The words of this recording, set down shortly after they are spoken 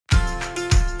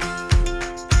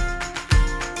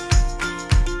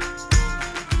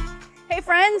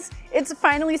It's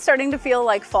finally starting to feel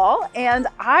like fall, and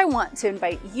I want to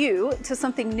invite you to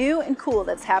something new and cool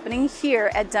that's happening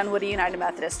here at Dunwoody United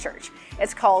Methodist Church.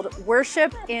 It's called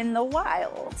Worship in the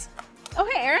Wild. Oh,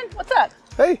 hey, Aaron, what's up?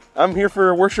 Hey, I'm here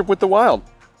for Worship with the Wild.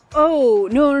 Oh,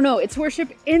 no, it's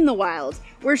Worship in the Wild.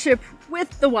 Worship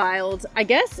with the Wild, I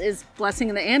guess, is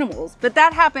blessing the animals, but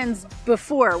that happens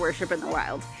before Worship in the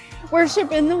Wild.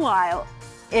 Worship in the Wild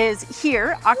is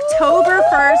here October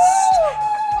 1st.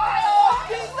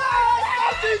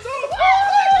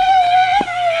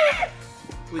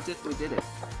 We did it.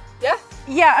 Yeah?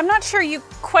 Yeah, I'm not sure you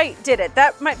quite did it.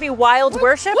 That might be wild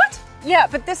worship. What? Yeah,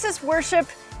 but this is worship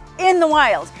in the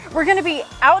wild. We're gonna be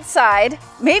outside,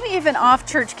 maybe even off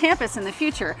church campus in the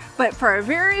future, but for our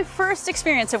very first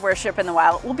experience of worship in the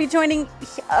wild, we'll be joining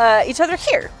each other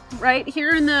here, right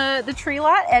here in the tree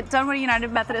lot at Dunwoody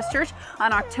United Methodist Church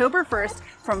on October 1st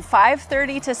from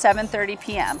 5:30 to 7:30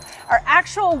 p.m. Our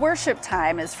actual worship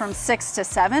time is from 6 to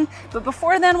 7, but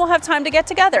before then we'll have time to get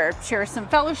together, share some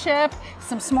fellowship,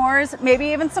 some s'mores, maybe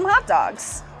even some hot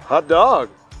dogs. Hot dog.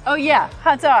 Oh yeah,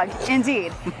 hot dog,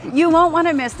 indeed. You won't want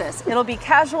to miss this. It'll be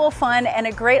casual fun and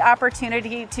a great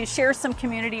opportunity to share some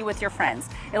community with your friends.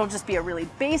 It'll just be a really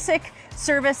basic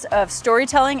service of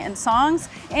storytelling and songs.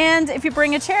 And if you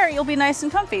bring a chair, you'll be nice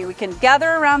and comfy. We can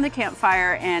gather around the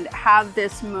campfire and have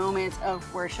this moment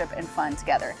of worship and fun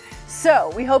together.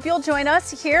 So we hope you'll join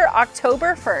us here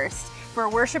October 1st for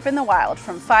Worship in the Wild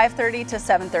from 5:30 to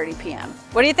 7:30 p.m.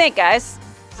 What do you think, guys?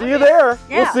 See you there.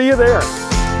 Yeah. We'll see you there.